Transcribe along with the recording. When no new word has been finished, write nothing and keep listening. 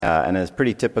And as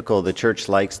pretty typical, the church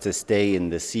likes to stay in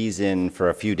the season for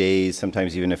a few days,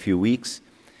 sometimes even a few weeks.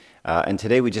 And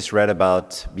today we just read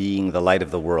about being the light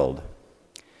of the world.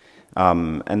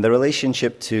 And the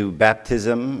relationship to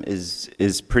baptism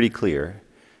is pretty clear.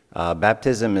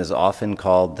 Baptism is often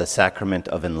called the sacrament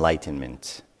of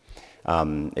enlightenment.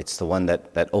 It's the one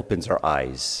that opens our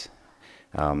eyes.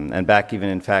 And back even,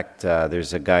 in fact,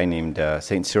 there's a guy named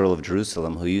St. Cyril of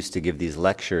Jerusalem who used to give these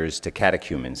lectures to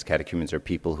catechumens. Catechumens are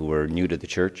people who were new to the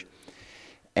church.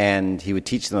 And he would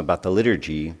teach them about the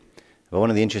liturgy. But one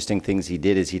of the interesting things he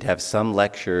did is he'd have some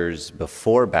lectures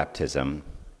before baptism,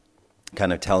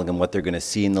 kind of telling them what they're going to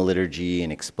see in the liturgy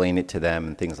and explain it to them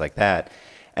and things like that.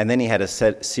 And then he had a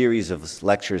series of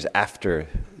lectures after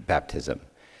baptism.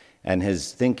 And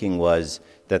his thinking was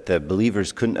that the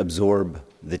believers couldn't absorb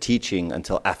the teaching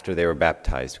until after they were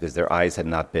baptized because their eyes had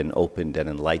not been opened and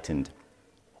enlightened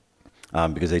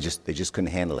because they just couldn't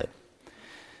handle it.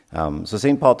 So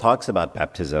St. Paul talks about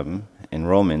baptism in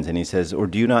Romans, and he says, "Or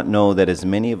do you not know that as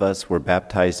many of us were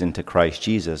baptized into Christ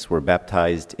Jesus, were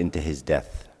baptized into his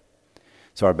death?"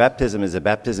 So our baptism is a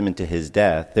baptism into his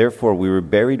death. Therefore, we were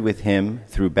buried with him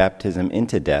through baptism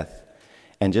into death.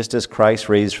 And just as Christ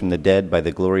raised from the dead by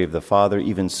the glory of the Father,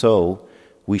 even so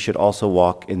we should also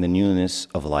walk in the newness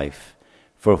of life.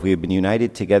 For if we have been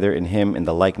united together in him in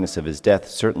the likeness of his death,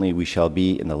 certainly we shall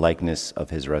be in the likeness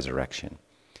of his resurrection.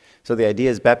 So the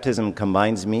idea is baptism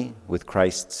combines me with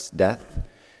Christ's death,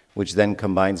 which then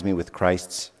combines me with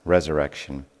Christ's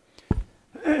resurrection.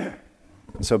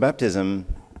 So baptism,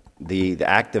 the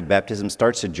act of baptism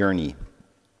starts a journey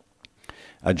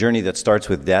that starts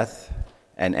with death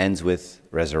and ends with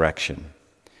resurrection.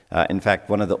 In fact,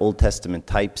 one of the Old Testament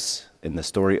types in the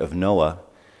story of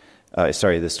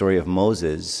the story of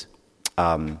Moses,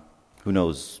 who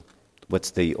knows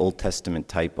what's the Old Testament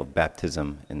type of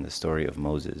baptism in the story of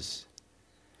Moses?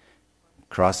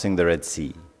 Crossing the Red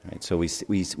Sea. Right? So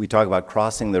we talk about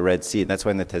crossing the Red Sea, and that's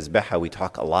why in the Tazbihah we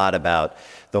talk a lot about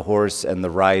the horse and the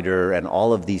rider and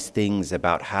all of these things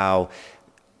about how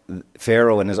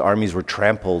Pharaoh and his armies were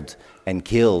trampled and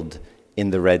killed in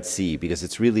the Red Sea, because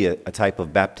it's really a type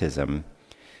of baptism.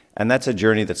 And that's a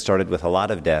journey that started with a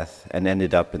lot of death and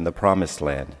ended up in the Promised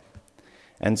Land.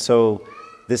 And so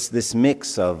this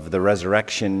mix of the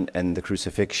resurrection and the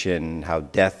crucifixion, how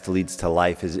death leads to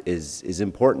life, is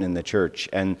important in the church.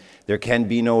 And there can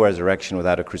be no resurrection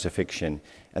without a crucifixion.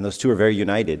 And those two are very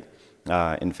united.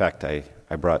 In fact, I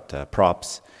brought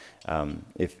props.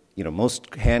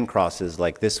 Most hand crosses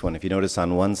like this one, if you notice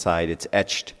on one side it's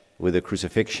etched with a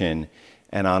crucifixion,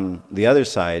 and on the other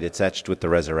side it's etched with the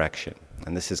resurrection.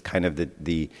 And this is kind of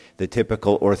the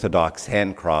typical Orthodox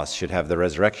hand cross, should have the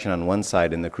resurrection on one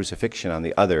side and the crucifixion on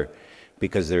the other,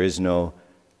 because there is no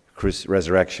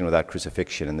resurrection without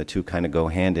crucifixion, and the two kind of go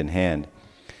hand in hand.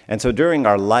 And so during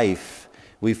our life,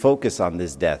 we focus on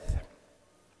this death.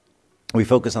 We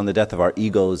focus on the death of our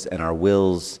egos and our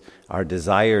wills, our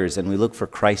desires, and we look for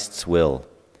Christ's will.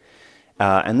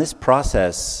 And this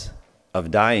process of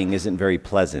dying isn't very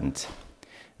pleasant.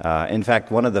 In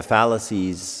fact, one of the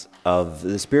fallacies of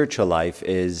the spiritual life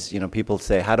is, people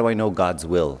say, how do I know God's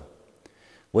will?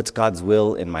 What's God's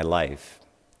will in my life?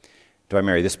 Do I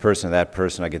marry this person or that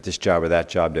person? Do I get this job or that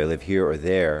job? Do I live here or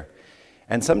there?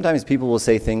 And sometimes people will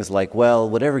say things like, well,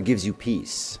 whatever gives you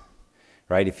peace,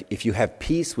 right? If you have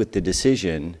peace with the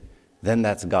decision, then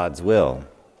that's God's will.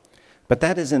 But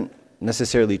that isn't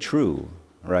necessarily true,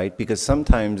 right? Because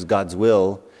sometimes God's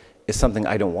will is something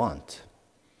I don't want,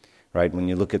 right? When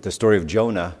you look at the story of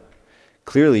Jonah,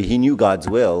 clearly he knew God's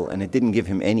will and it didn't give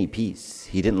him any peace.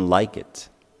 He didn't like it.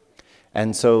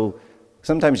 And so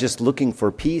sometimes just looking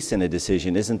for peace in a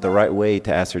decision isn't the right way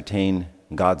to ascertain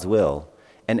God's will.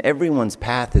 And everyone's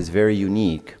path is very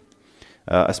unique.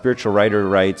 A spiritual writer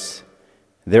writes,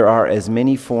 "There are as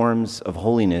many forms of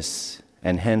holiness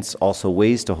and hence also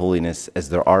ways to holiness as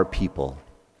there are people.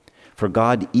 For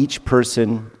God, each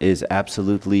person is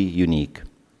absolutely unique.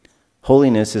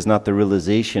 Holiness is not the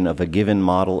realization of a given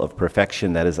model of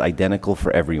perfection that is identical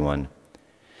for everyone.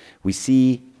 We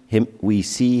see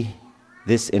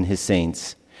this in his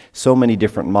saints, so many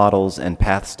different models and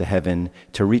paths to heaven.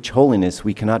 To reach holiness,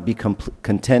 we cannot be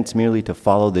content merely to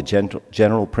follow the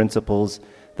general principles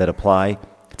that apply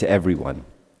to everyone.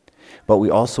 But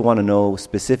we also want to know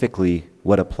specifically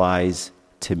what applies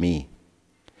to me."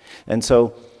 And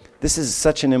so this is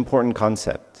such an important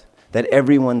concept, that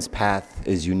everyone's path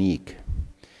is unique.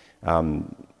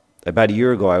 About a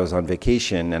year ago, I was on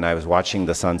vacation and I was watching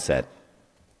the sunset.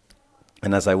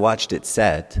 And as I watched it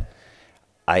set,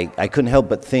 I couldn't help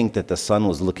but think that the sun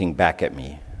was looking back at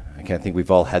me. I think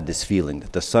we've all had this feeling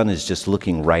that the sun is just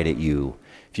looking right at you,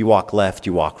 If you walk left,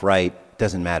 you walk right,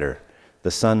 doesn't matter.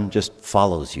 The Son just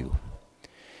follows you.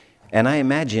 And I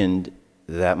imagined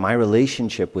that my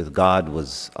relationship with God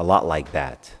was a lot like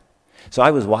that. So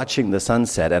I was watching the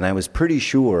sunset, and I was pretty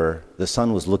sure the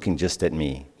sun was looking just at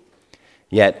me.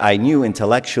 Yet I knew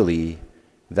intellectually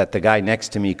that the guy next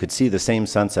to me could see the same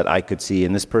sunset I could see,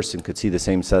 and this person could see the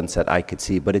same sunset I could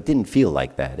see, but it didn't feel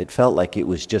like that. It felt like it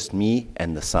was just me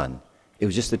and the sun. It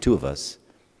was just the two of us.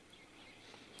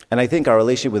 And I think our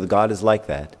relationship with God is like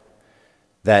that.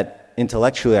 That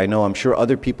intellectually, I'm sure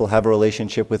other people have a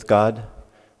relationship with God,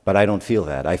 but I don't feel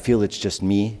that. I feel it's just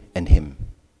me and Him.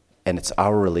 And it's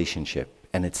our relationship.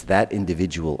 And it's that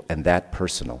individual and that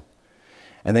personal.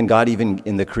 And then God, even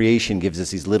in the creation, gives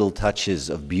us these little touches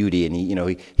of beauty. And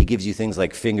He gives you things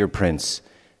like fingerprints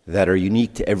that are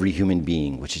unique to every human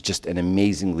being, which is just an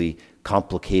amazingly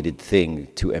complicated thing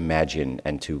to imagine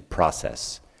and to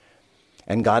process.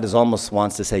 And God almost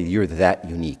wants to say, you're that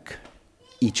unique.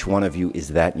 Each one of you is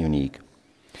that unique.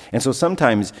 And so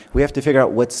sometimes we have to figure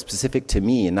out what's specific to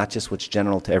me and not just what's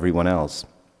general to everyone else.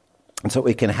 And so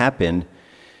it can happen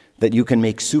that you can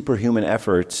make superhuman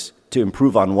efforts to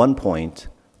improve on one point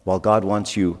while God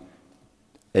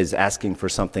is asking for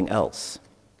something else.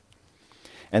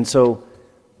 And so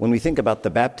when we think about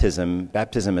the baptism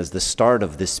is the start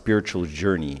of this spiritual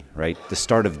journey, right? The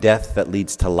start of death that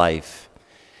leads to life.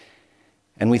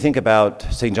 And we think about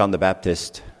St. John the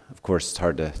Baptist. Of course, it's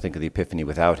hard to think of the Epiphany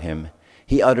without him.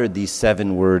 He uttered these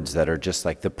 7 words that are just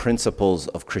like the principles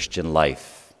of Christian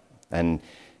life. And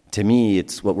to me,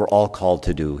 it's what we're all called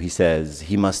to do. He says,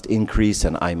 He must increase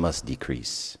and I must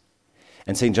decrease.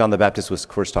 And St. John the Baptist was, of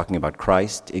course, talking about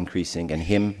Christ increasing and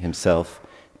Him Himself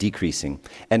decreasing.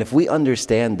 And if we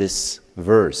understand this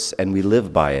verse and we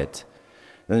live by it,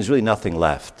 then there's really nothing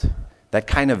left. That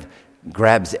kind of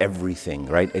grabs everything,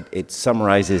 right? It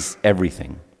summarizes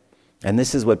everything. And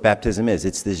this is what baptism is.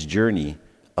 It's this journey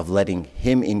of letting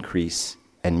Him increase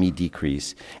and me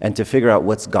decrease, and to figure out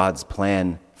what's God's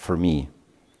plan for me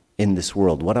in this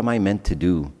world. What am I meant to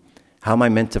do? How am I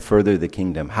meant to further the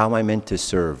kingdom? How am I meant to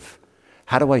serve?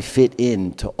 How do I fit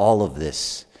into all of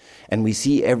this? And we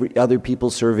see other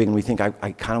people serving, and we think, I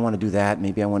kind of want to do that.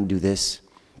 Maybe I want to do this.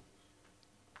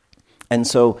 And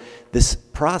so this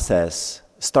process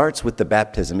starts with the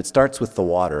baptism. It starts with the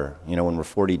water, when we're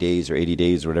 40 days or 80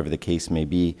 days or whatever the case may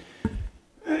be.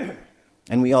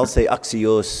 And we all say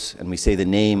Axios, and we say the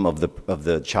name of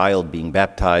the child being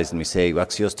baptized, and we say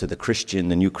Axios to the Christian,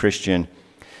 the new Christian.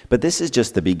 But this is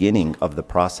just the beginning of the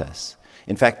process.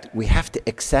 In fact, we have to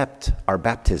accept our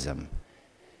baptism,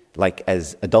 like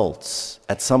as adults,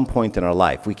 at some point in our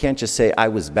life. We can't just say, I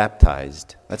was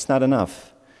baptized. That's not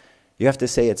enough. You have to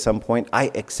say at some point,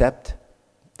 I accept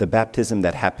the baptism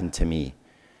that happened to me.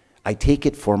 I take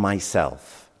it for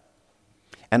myself.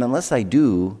 And unless I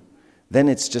do, then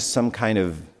it's just some kind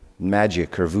of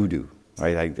magic or voodoo,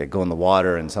 right? I go in the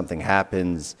water and something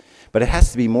happens. But it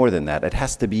has to be more than that. There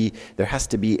has to be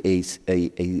a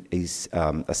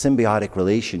symbiotic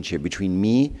relationship between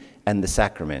me and the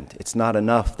sacrament. It's not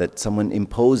enough that someone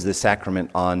imposed the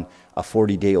sacrament on a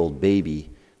 40-day-old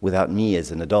baby without me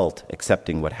as an adult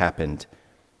accepting what happened.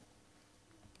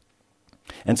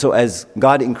 And so as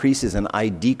God increases and I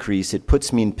decrease, it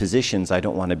puts me in positions I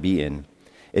don't want to be in.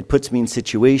 It puts me in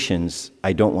situations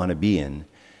I don't want to be in.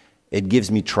 It gives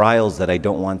me trials that I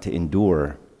don't want to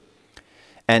endure.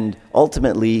 And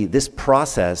ultimately, this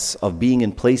process of being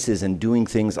in places and doing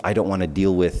things I don't want to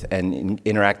deal with, and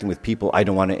interacting with people I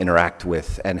don't want to interact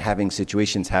with, and having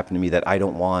situations happen to me that I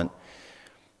don't want,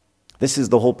 this is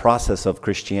the whole process of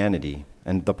Christianity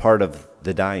and the part of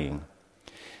the dying.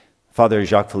 Father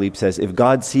Jacques Philippe says, if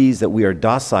God sees that we are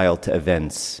docile to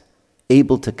events,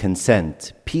 able to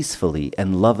consent peacefully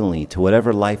and lovingly to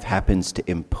whatever life happens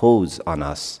to impose on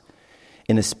us,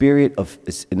 in a spirit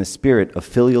of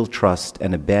filial trust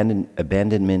and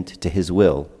abandonment to His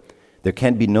will, there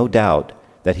can be no doubt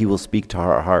that He will speak to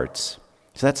our hearts.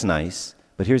 So that's nice,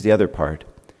 but here's the other part.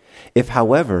 If,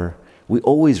 however, we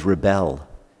always rebel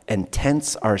and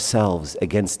tense ourselves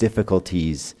against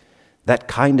difficulties, that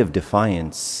kind of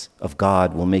defiance of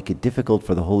God will make it difficult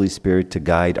for the Holy Spirit to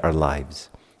guide our lives.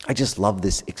 I just love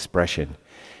this expression.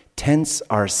 Tense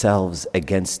ourselves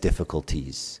against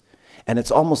difficulties. And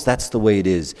it's almost, that's the way it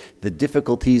is. The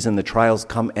difficulties and the trials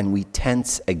come and we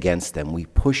tense against them. We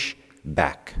push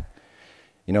back.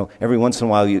 Every once in a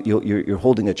while you're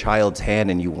holding a child's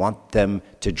hand and you want them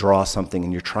to draw something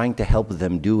and you're trying to help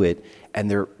them do it and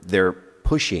they're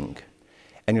pushing.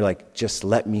 And you're like, just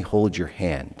let me hold your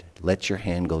hand. Let your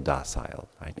hand go docile.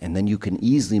 Right? And then you can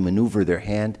easily maneuver their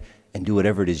hand and do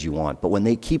whatever it is you want. But when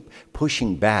they keep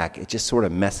pushing back, it just sort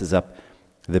of messes up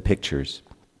the pictures.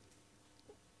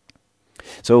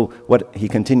 So he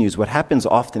continues, what happens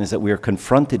often is that we are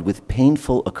confronted with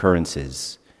painful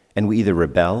occurrences, and we either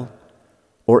rebel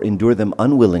or endure them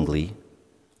unwillingly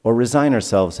or resign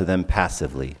ourselves to them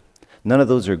passively. None of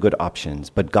those are good options,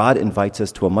 but God invites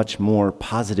us to a much more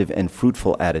positive and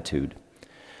fruitful attitude.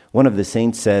 One of the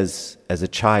saints says, as a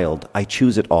child, I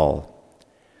choose it all.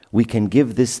 We can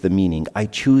give this the meaning, I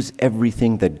choose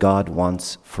everything that God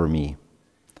wants for me.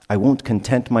 I won't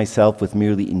content myself with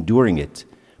merely enduring it,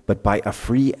 but by a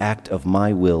free act of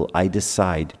my will, I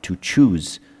decide to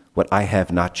choose what I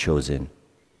have not chosen.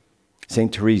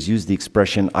 St. Therese used the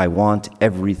expression, I want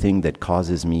everything that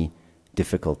causes me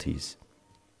difficulties.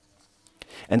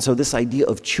 And so this idea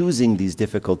of choosing these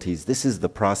difficulties, this is the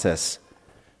process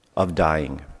of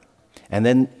dying. And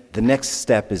then the next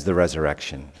step is the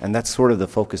resurrection. And that's sort of the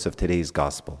focus of today's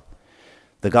gospel.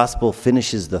 The gospel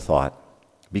finishes the thought,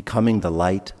 becoming the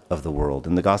light of the world.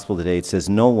 In the gospel today it says,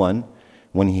 no one,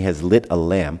 when he has lit a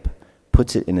lamp,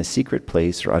 puts it in a secret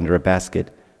place or under a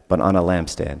basket, but on a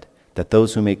lampstand, that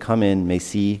those who may come in may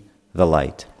see the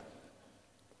light.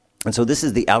 And so this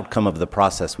is the outcome of the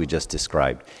process we just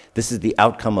described. This is the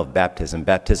outcome of baptism.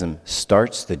 Baptism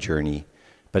starts the journey,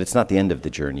 but it's not the end of the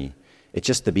journey. It's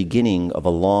just the beginning of a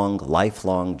long,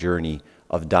 lifelong journey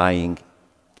of dying,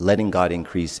 letting God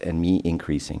increase and me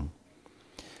increasing.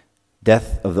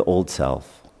 Death of the old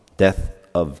self, death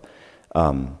of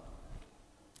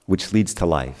which leads to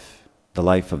life, the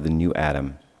life of the new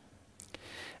Adam.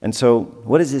 And so,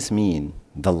 what does this mean?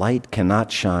 The light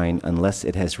cannot shine unless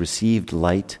it has received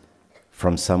light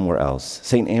from somewhere else.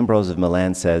 St. Ambrose of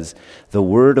Milan says, the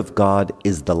word of God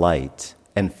is the light,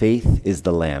 and faith is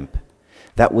the lamp.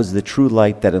 That was the true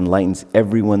light that enlightens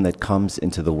everyone that comes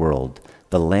into the world.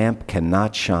 The lamp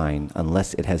cannot shine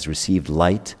unless it has received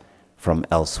light from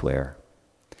elsewhere.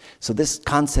 So this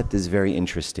concept is very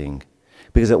interesting,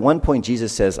 because at one point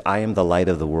Jesus says, I am the light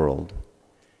of the world.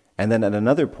 And then at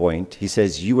another point, he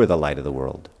says, you are the light of the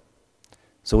world.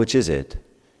 So which is it?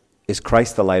 Is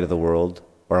Christ the light of the world,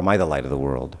 or am I the light of the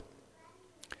world?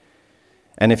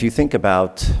 And if you think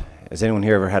about, has anyone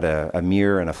here ever had a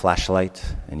mirror and a flashlight,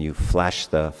 and you flash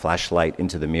the flashlight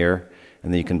into the mirror,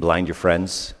 and then you can blind your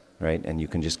friends, right? And you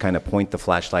can just kind of point the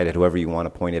flashlight at whoever you want to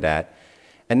point it at.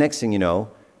 And next thing you know,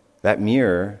 that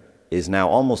mirror is now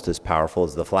almost as powerful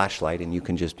as the flashlight, and you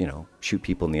can just, shoot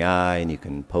people in the eye, and you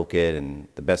can poke it, and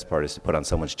the best part is to put on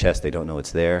someone's chest, they don't know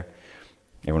it's there.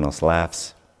 Everyone else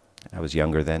laughs. I was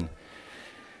younger then.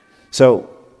 So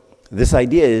this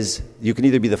idea is you can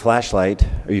either be the flashlight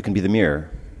or you can be the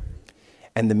mirror.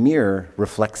 And the mirror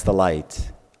reflects the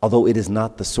light, although it is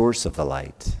not the source of the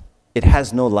light. It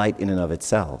has no light in and of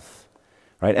itself,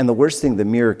 right? And the worst thing the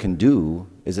mirror can do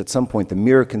is at some point the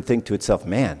mirror can think to itself,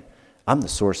 man, I'm the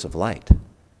source of light.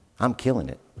 I'm killing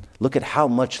it. Look at how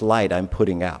much light I'm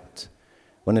putting out.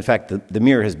 When in fact the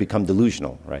mirror has become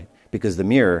delusional, right? Because the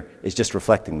mirror is just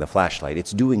reflecting the flashlight.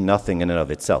 It's doing nothing in and of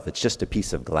itself. It's just a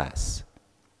piece of glass.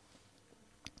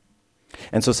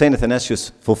 And so St.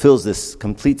 Athanasius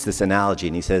completes this analogy,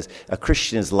 and he says, a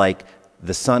Christian is like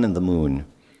the sun and the moon.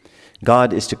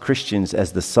 God is to Christians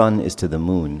as the sun is to the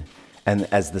moon. And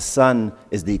as the sun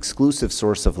is the exclusive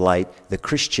source of light, the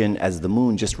Christian, as the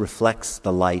moon, just reflects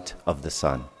the light of the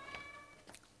sun.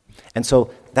 And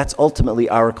so that's ultimately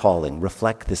our calling,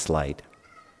 reflect this light.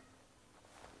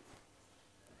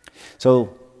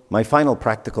 So my final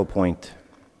practical point,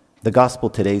 the gospel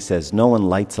today says, no one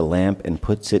lights a lamp and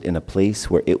puts it in a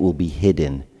place where it will be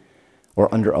hidden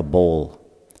or under a bowl.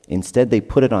 Instead, they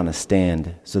put it on a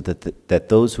stand so that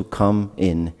those who come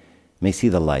in may see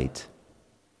the light.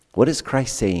 What is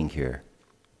Christ saying here?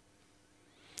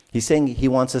 He's saying he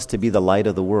wants us to be the light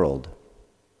of the world.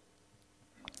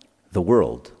 The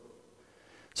world.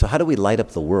 So how do we light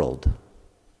up the world?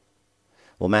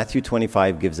 Well, Matthew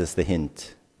 25 gives us the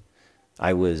hint.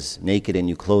 I was naked and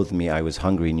you clothed me. I was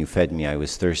hungry and you fed me. I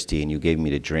was thirsty and you gave me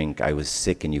to drink. I was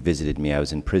sick and you visited me. I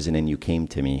was in prison and you came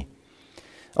to me.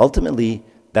 Ultimately,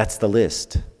 that's the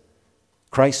list.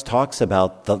 Christ talks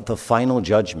about the final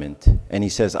judgment, and he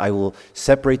says, I will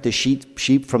separate the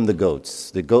sheep from the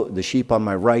goats, the sheep on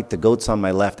my right, the goats on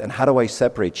my left. And how do I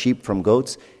separate sheep from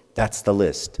goats? That's the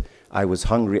list. I was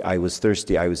hungry, I was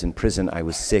thirsty, I was in prison, I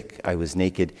was sick, I was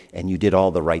naked, and you did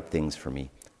all the right things for me.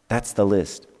 That's the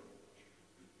list.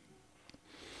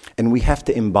 And we have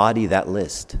to embody that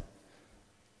list.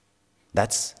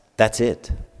 That's it.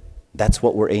 That's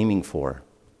what we're aiming for.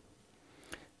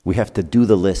 We have to do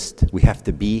the list. We have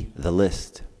to be the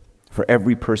list for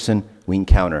every person we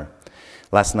encounter.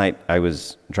 Last night, I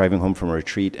was driving home from a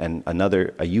retreat, and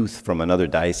a youth from another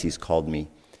diocese called me,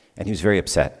 and he was very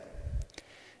upset.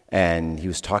 And he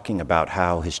was talking about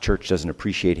how his church doesn't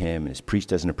appreciate him, and his priest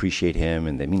doesn't appreciate him,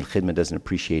 and the Amin Khidma doesn't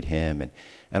appreciate him,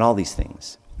 and all these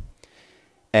things.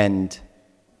 And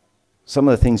some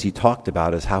of the things he talked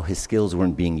about is how his skills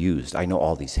weren't being used. I know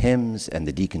all these hymns, and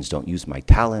the deacons don't use my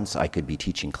talents. I could be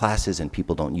teaching classes, and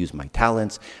people don't use my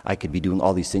talents. I could be doing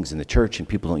all these things in the church, and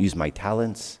people don't use my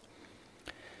talents.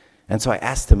 And so I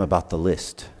asked him about the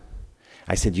list.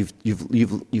 I said,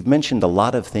 you've mentioned a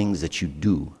lot of things that you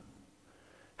do.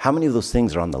 How many of those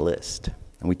things are on the list?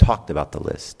 And we talked about the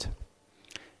list.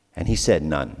 And he said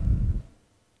none.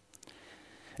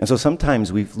 And so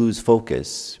sometimes we lose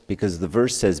focus because the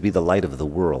verse says, be the light of the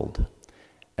world.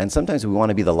 And sometimes we want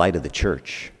to be the light of the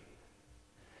church.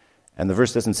 And the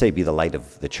verse doesn't say, be the light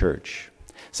of the church.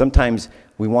 Sometimes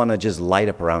we want to just light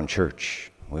up around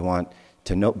church. We want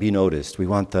to be noticed. We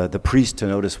want the priest to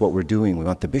notice what we're doing. We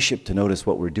want the bishop to notice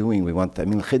what we're doing. We want the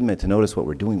Amin Khidma to notice what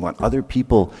we're doing. We want other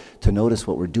people to notice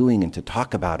what we're doing and to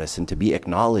talk about us and to be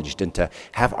acknowledged and to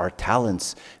have our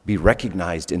talents be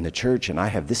recognized in the church. And I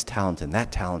have this talent and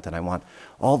that talent, and I want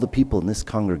all the people in this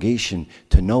congregation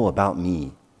to know about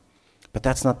me. But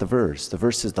that's not the verse. The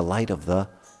verse is the light of the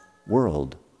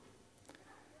world.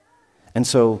 And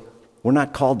so we're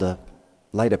not called to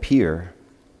light up here.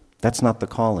 That's not the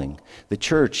calling. The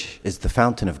church is the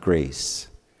fountain of grace.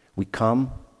 We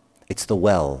come, it's the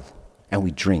well, and we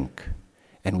drink,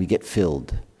 and we get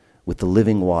filled with the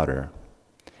living water.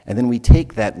 And then we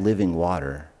take that living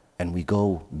water and we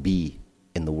go be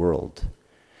in the world.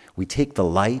 We take the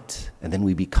light, and then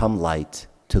we become light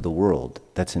to the world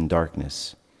that's in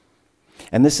darkness.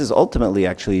 And this is ultimately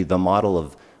actually the model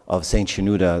of Saint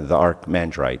Shenouda the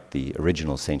Archimandrite, the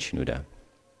original Saint Shenouda.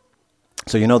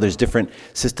 So you know there's different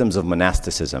systems of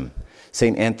monasticism.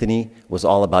 St. Anthony was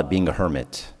all about being a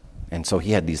hermit. And so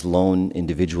he had these lone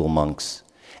individual monks.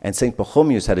 And St.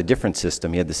 Pachomius had a different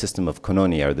system. He had the system of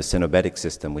koinonia, or the cenobitic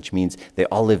system, which means they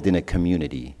all lived in a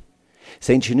community.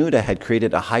 St. Shenouda had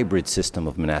created a hybrid system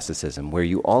of monasticism where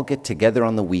you all get together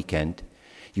on the weekend,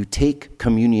 you take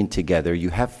communion together, you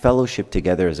have fellowship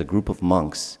together as a group of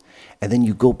monks, and then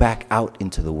you go back out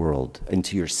into the world,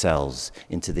 into your cells,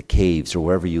 into the caves, or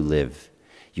wherever you live.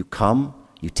 You come,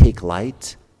 you take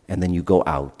light, and then you go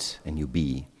out and you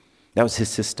be. That was his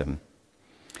system.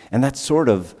 And that's sort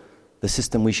of the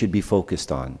system we should be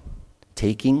focused on.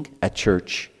 Taking at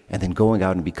church and then going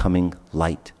out and becoming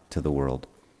light to the world.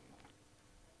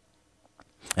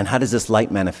 And how does this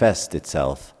light manifest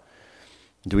itself?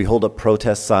 Do we hold up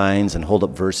protest signs and hold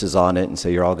up verses on it and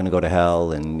say you're all going to go to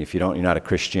hell, and if you don't, you're not a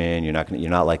Christian, you're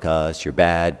not like us, you're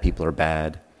bad, people are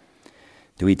bad?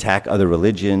 Do we attack other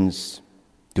religions?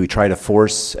 Do we try to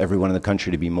force everyone in the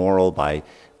country to be moral by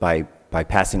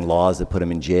passing laws that put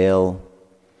them in jail?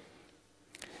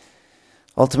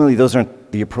 Ultimately, those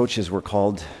aren't the approaches we're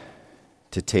called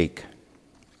to take.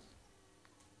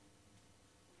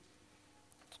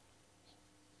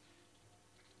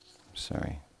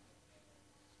 Sorry.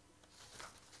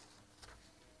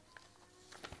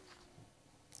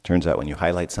 Turns out when you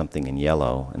highlight something in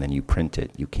yellow and then you print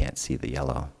it, you can't see the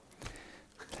yellow.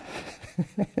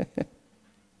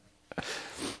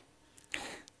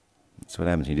 That's what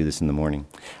happens when you do this in the morning.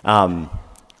 All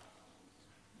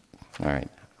right.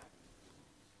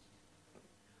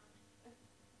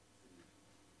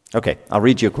 Okay, I'll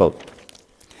read you a quote.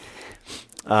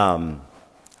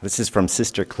 This is from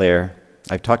Sister Claire.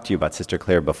 I've talked to you about Sister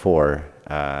Claire before.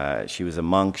 She was a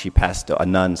monk. She passed away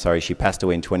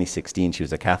in 2016. She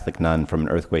was a Catholic nun from an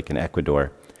earthquake in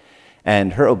Ecuador.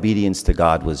 And her obedience to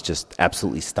God was just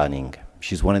absolutely stunning.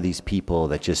 She's one of these people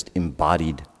that just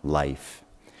embodied life.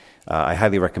 I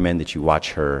highly recommend that you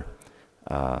watch her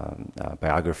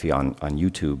biography on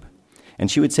YouTube. And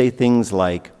she would say things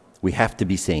like, we have to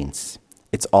be saints.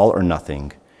 It's all or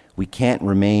nothing. We can't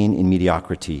remain in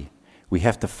mediocrity. We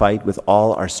have to fight with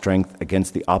all our strength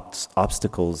against the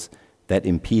obstacles that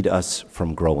impede us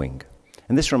from growing.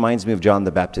 And this reminds me of John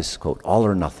the Baptist's quote, all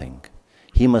or nothing.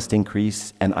 He must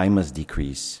increase and I must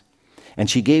decrease. And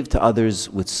she gave to others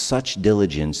with such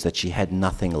diligence that she had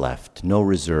nothing left, no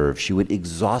reserve. She would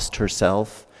exhaust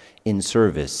herself in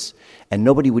service, and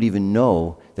nobody would even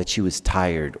know that she was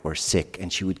tired or sick,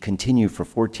 and she would continue for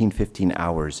 14, 15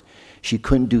 hours. She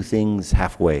couldn't do things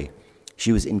halfway.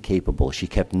 She was incapable. She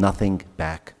kept nothing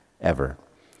back ever.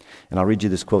 And I'll read you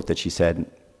this quote that she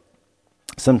said,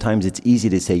 sometimes it's easy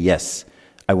to say, yes,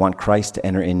 I want Christ to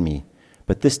enter in me,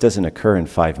 but this doesn't occur in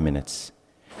 5 minutes.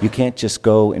 You can't just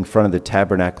go in front of the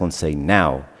tabernacle and say,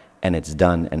 now, and it's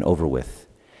done and over with.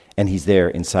 And he's there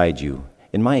inside you.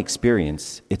 In my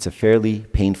experience, it's a fairly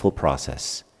painful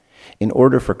process. In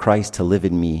order for Christ to live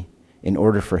in me, in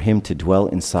order for him to dwell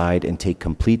inside and take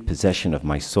complete possession of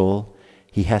my soul,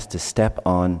 he has to step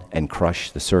on and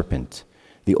crush the serpent,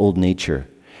 the old nature,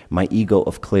 my ego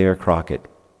of Claire Crockett.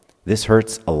 This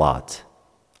hurts a lot,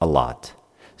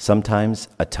 sometimes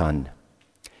a ton.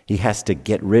 He has to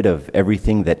get rid of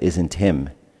everything that isn't him,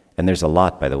 and there's a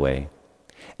lot, by the way.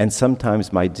 And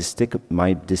sometimes my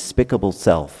despicable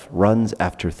self runs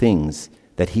after things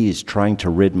that he is trying to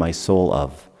rid my soul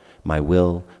of, my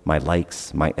will, my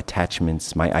likes, my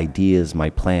attachments, my ideas, my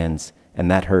plans, and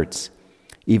that hurts.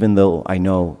 Even though I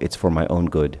know it's for my own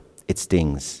good, it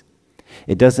stings.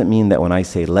 It doesn't mean that when I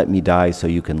say, let me die so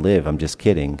you can live, I'm just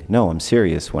kidding. No, I'm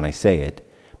serious when I say it.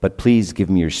 But please give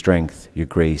me your strength, your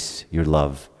grace, your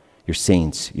love, your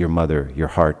saints, your mother, your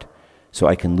heart, so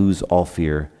I can lose all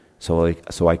fear, so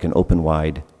I can open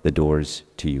wide the doors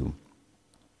to you.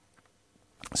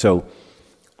 So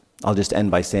I'll just end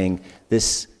by saying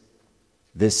this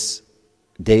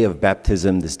day of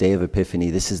baptism, this day of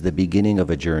Epiphany, this is the beginning of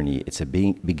a journey. It's a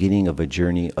beginning of a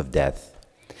journey of death.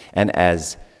 And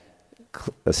as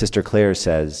Sister Claire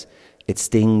says, it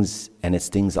stings, and it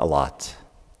stings a lot.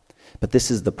 But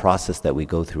this is the process that we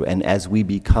go through. And as we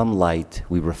become light,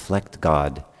 we reflect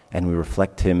God, and we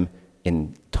reflect Him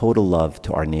in total love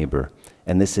to our neighbor.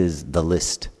 And this is the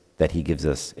list that He gives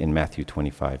us in Matthew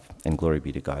 25. And glory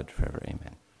be to God forever.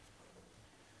 Amen.